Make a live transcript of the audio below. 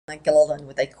Gilliland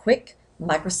with a quick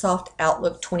Microsoft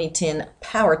Outlook 2010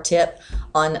 power tip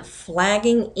on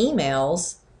flagging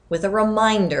emails with a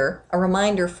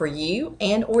reminder for you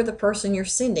and or the person you're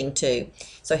sending to.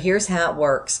 So here's how it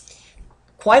works.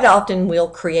 Quite often we'll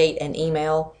create an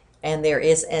email and there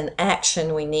is an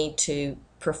action we need to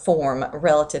perform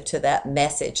relative to that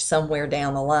message somewhere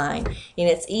down the line. And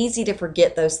it's easy to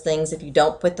forget those things if you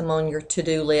don't put them on your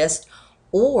to-do list.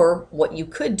 Or what you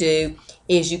could do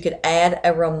is you could add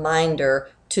a reminder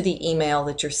to the email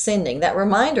that you're sending. That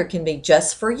reminder can be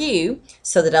just for you,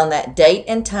 so that on that date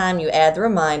and time you add the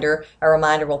reminder, a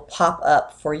reminder will pop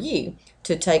up for you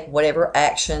to take whatever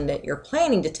action that you're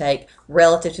planning to take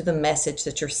relative to the message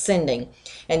that you're sending.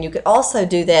 And you could also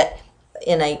do that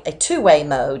in a two-way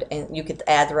mode, and you could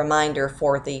add the reminder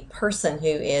for the person who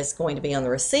is going to be on the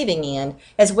receiving end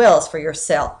as well as for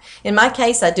yourself. In my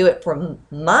case, I do it for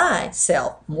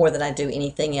myself more than I do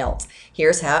anything else.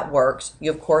 Here's how it works.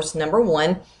 You, of course, number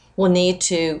one, will need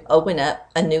to open up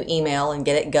a new email and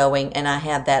get it going, and I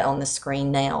have that on the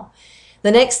screen now. The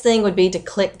next thing would be to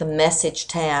click the Message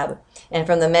tab. And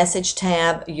from the Message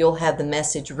tab, you'll have the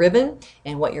message ribbon.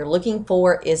 And what you're looking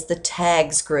for is the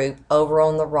Tags group over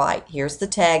on the right. Here's the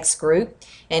Tags group.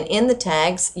 And in the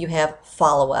tags, you have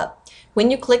follow-up.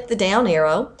 When you click the down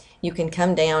arrow, you can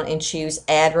come down and choose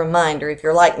Add Reminder. If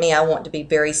you're like me, I want to be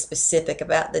very specific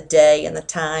about the day and the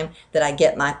time that I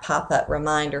get my pop-up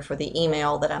reminder for the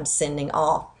email that I'm sending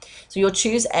off. So you'll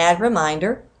choose Add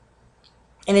Reminder.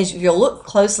 And as you'll look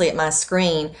closely at my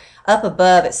screen, up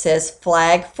above it says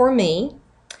Flag for Me,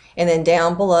 and then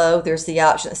down below there's the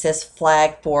option that says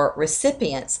Flag for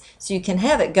Recipients. So you can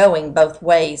have it going both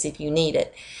ways if you need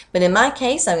it. But in my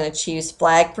case, I'm going to choose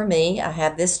Flag for Me. I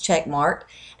have this check marked,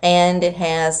 and it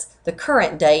has the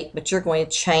current date, but you're going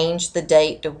to change the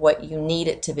date to what you need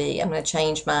it to be. I'm going to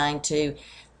change mine to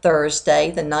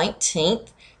Thursday the 19th.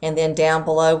 And then down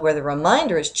below where the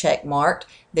reminder is check marked,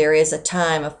 there is a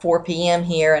time of 4 p.m.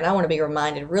 here, and I want to be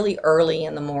reminded really early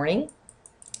in the morning.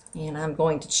 And I'm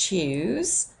going to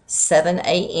choose 7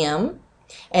 a.m.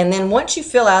 And then once you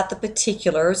fill out the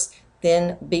particulars,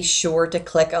 then be sure to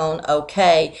click on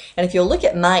OK. And if you'll look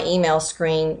at my email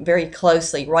screen very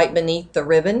closely, right beneath the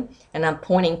ribbon, and I'm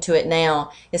pointing to it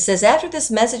now, it says after this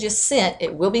message is sent,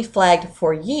 it will be flagged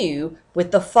for you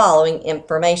with the following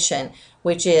information,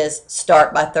 which is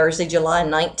start by Thursday, July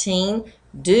 19,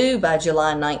 due by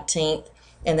July 19th,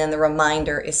 and then the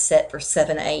reminder is set for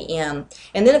 7 a.m.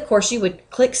 And then, of course, you would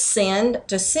click Send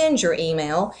to send your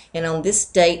email, and on this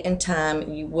date and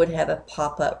time, you would have a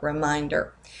pop-up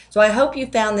reminder. So I hope you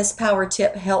found this power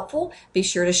tip helpful. Be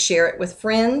sure to share it with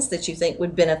friends that you think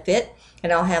would benefit,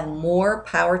 and I'll have more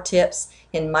power tips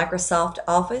in Microsoft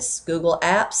Office, Google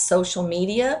Apps, social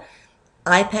media,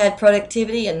 iPad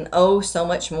productivity, and oh, so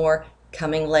much more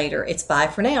coming later. It's bye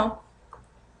for now.